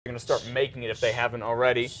going to start making it if they haven't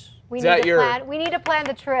already. We need to plan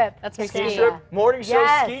the trip. That's my ski trip. Morning show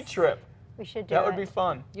ski trip. We should do that. Would be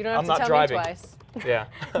fun. You don't have I'm to not tell driving. me twice. Yeah.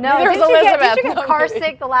 No, did you get car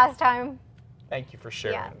sick the last time? Thank you for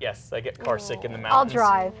sharing. Yeah. Yes, I get car sick in the I'll mountains.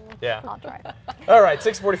 drive. Yeah. I'll drive. All right,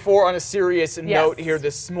 6:44 on a serious note here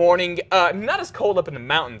this morning. Not as cold up in the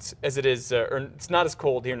mountains as it is, or it's not as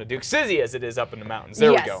cold here in the Duke City as it is up in the mountains.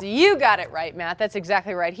 There we go. Yes, you got it right, Matt. That's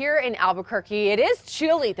exactly right. Here in Albuquerque, it is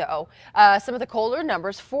chilly, though. Some of the colder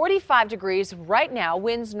numbers, 45 degrees right now.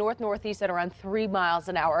 Winds north-northeast at around 3 miles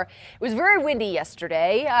an hour. It was very windy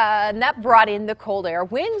yesterday, and that brought in the cold air.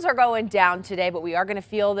 Winds are going down today, but we are going to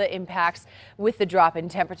feel the impacts with the drop in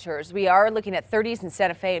temperatures. We are looking at 30s in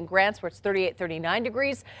Santa Fe and Grants, where it's 38, 39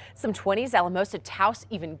 degrees. Some 20s, Alamosa, Taos,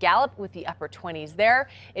 even Gallup with the upper 20s there.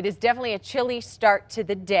 It is definitely a chilly start to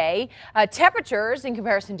the day. Temperatures in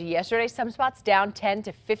comparison to yesterday, some spots down 10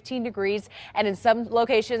 to 15 degrees, and in some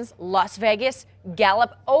locations, Las Vegas,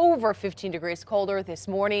 Gallup over 15 degrees colder this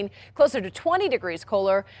morning, closer to 20 degrees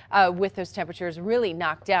colder with those temperatures really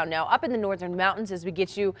knocked down. Now up in the northern mountains, as we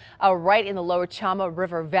get you right in the lower Chama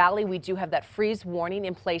River Valley, we do have that freeze warning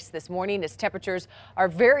in place this morning as temperatures are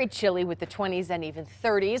very chilly with the 20s and even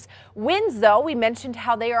 30s. Winds, though, we mentioned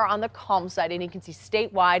how they are on the calm side, and you can see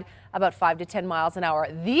statewide about 5 to 10 miles an hour.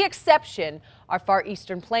 The exception are far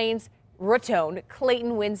eastern plains, Raton,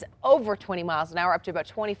 Clayton winds over 20 miles an hour, up to about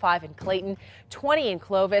 25 in Clayton, 20 in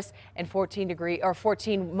Clovis, and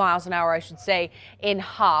 14 miles an hour, I should say, in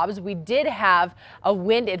Hobbs. We did have a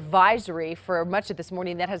wind advisory for much of this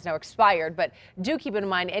morning that has now expired, but do keep in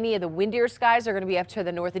mind any of the windier skies are going to be up to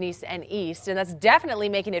the north and east and east, and that's definitely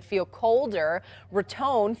making it feel colder.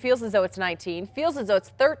 Raton feels as though it's 19, feels as though it's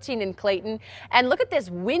 13 in Clayton, and look at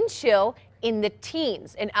this wind chill in the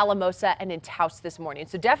teens in Alamosa and in Taos this morning.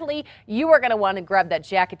 So definitely you are going to want to grab that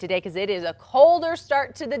jacket today because it is a colder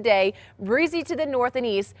start to the day, breezy to the north and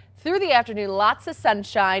east. Through the afternoon, lots of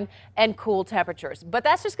sunshine and cool temperatures. But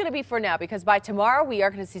that's just going to be for now because by tomorrow we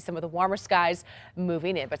are going to see some of the warmer skies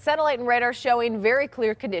moving in. But satellite and radar showing very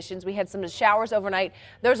clear conditions. We had some showers overnight.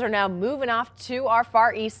 Those are now moving off to our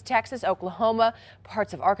far east, Texas, Oklahoma,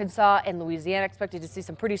 parts of Arkansas and Louisiana. Expected to see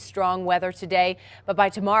some pretty strong weather today. But by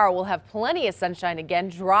tomorrow we'll have plenty of sunshine again,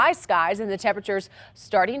 dry skies, and the temperatures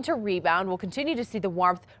starting to rebound. We'll continue to see the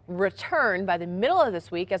warmth return by the middle of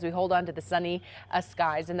this week as we hold on to the sunny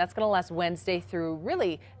skies. And that's going to last Wednesday through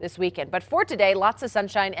really this weekend. But for today, lots of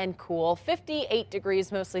sunshine and cool. 58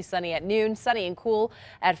 degrees, mostly sunny at noon. Sunny and cool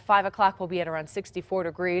at 5 o'clock. We'll be at around 64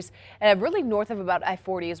 degrees. And really north of about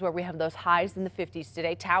I-40 is where we have those highs in the 50s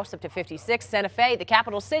today. Taos up to 56. Santa Fe, the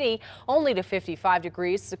capital city, only to 55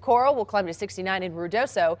 degrees. Socorro will climb to 69 in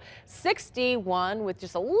Ruidoso. 61 with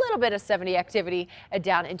just a little bit of 70 activity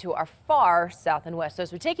down into our far south and west. So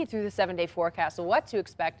as we take you through the 7-day forecast, so what to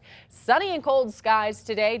expect. Sunny and cold skies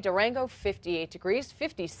today. Durango 58 degrees,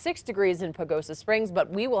 56 degrees in Pagosa Springs, but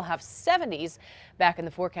we will have 70s back in the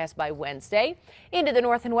forecast by Wednesday. Into the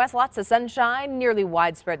north and west, lots of sunshine, nearly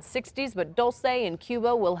widespread 60s, but Dulce and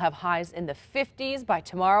Cuba will have highs in the 50s. By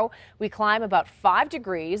tomorrow, we climb about 5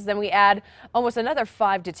 degrees. Then we add almost another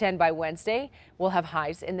 5 to 10 by Wednesday. We'll have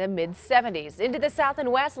highs in the mid-70s. Into the south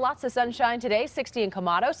and west, lots of sunshine today, 60 in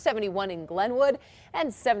Camado, 71 in Glenwood,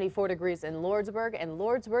 and 74 degrees in Lordsburg. And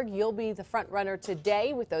Lordsburg, you'll be the front runner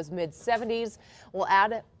today with those mid-70s. We'll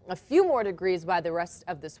add a few more degrees by the rest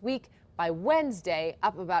of this week. By Wednesday,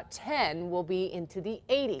 up about 10, we'll be into the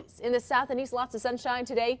 80s. In the south and east, lots of sunshine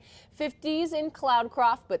today. 50s in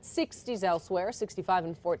Cloudcroft, but 60s elsewhere. 65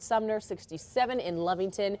 in Fort Sumner, 67 in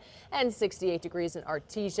Lovington, and 68 degrees in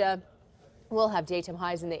Artesia. We'll have daytime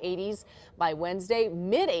highs in the 80s by Wednesday,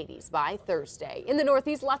 mid-80s by Thursday. In the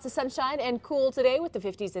northeast, lots of sunshine and cool today with the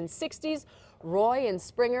 50s and 60s. Roy and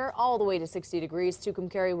Springer all the way to 60 degrees.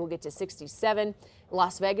 Tucumcari will get to 67.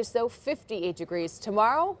 Las Vegas, though, 58 degrees.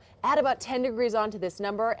 Tomorrow, add about 10 degrees onto this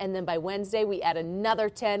number, and then by Wednesday, we add another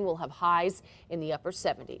 10. We'll have highs in the upper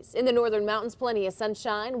 70s. In the northern mountains, plenty of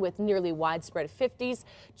sunshine with nearly widespread 50s.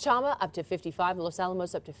 Chama up to 55, Los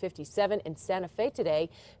Alamos up to 57, and Santa Fe today,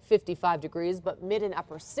 55 degrees, but mid and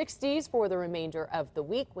upper 60s for the remainder of the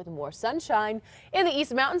week with more sunshine. In the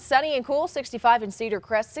East Mountains, sunny and cool, 65 in Cedar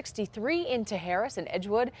Crest, 63 in Harris and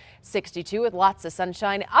Edgewood, 62 with lots of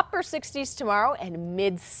sunshine, upper 60s tomorrow and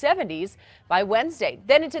mid 70s by Wednesday.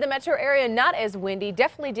 Then into the metro area, not as windy,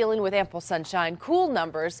 definitely dealing with ample sunshine, cool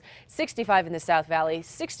numbers, 65 in the South Valley,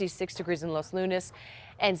 66 degrees in Los Lunas,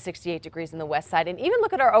 and 68 degrees in the west side. And even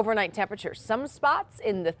look at our overnight temperatures. Some spots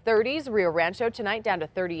in the 30s, Rio Rancho tonight down to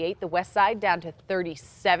 38, the west side down to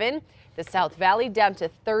 37. The South Valley down to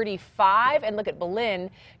 35, and look at Berlin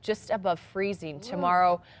just above freezing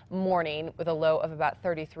tomorrow morning with a low of about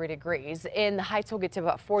 33 degrees. In the Heights, we'll get to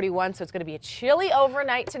about 41, so it's going to be a chilly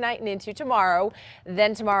overnight tonight and into tomorrow.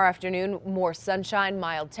 Then tomorrow afternoon, more sunshine,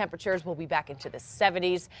 mild temperatures. We'll be back into the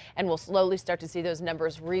 70s, and we'll slowly start to see those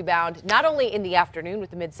numbers rebound, not only in the afternoon with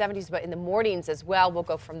the mid-70s, but in the mornings as well. We'll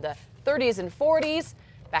go from the 30s and 40s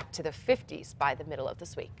back to the 50s by the middle of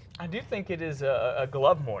this week. I do think it is a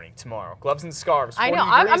glove morning tomorrow. Gloves and scarves. I know.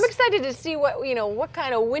 I'm excited to see what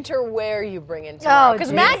kind of winter wear you bring in tomorrow.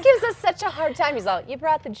 Because Matt gives us such a hard time. He's all, you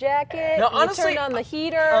brought the jacket. No, honestly, you turned on the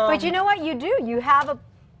heater. But you know what? You do. You have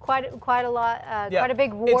quite a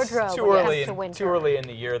big wardrobe. It's too early in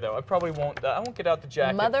the year, though. I probably won't. I won't get out the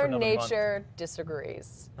jacket. Mother for another Nature month.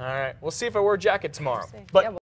 disagrees. All right. We'll see if I wear a jacket tomorrow. But. Yeah,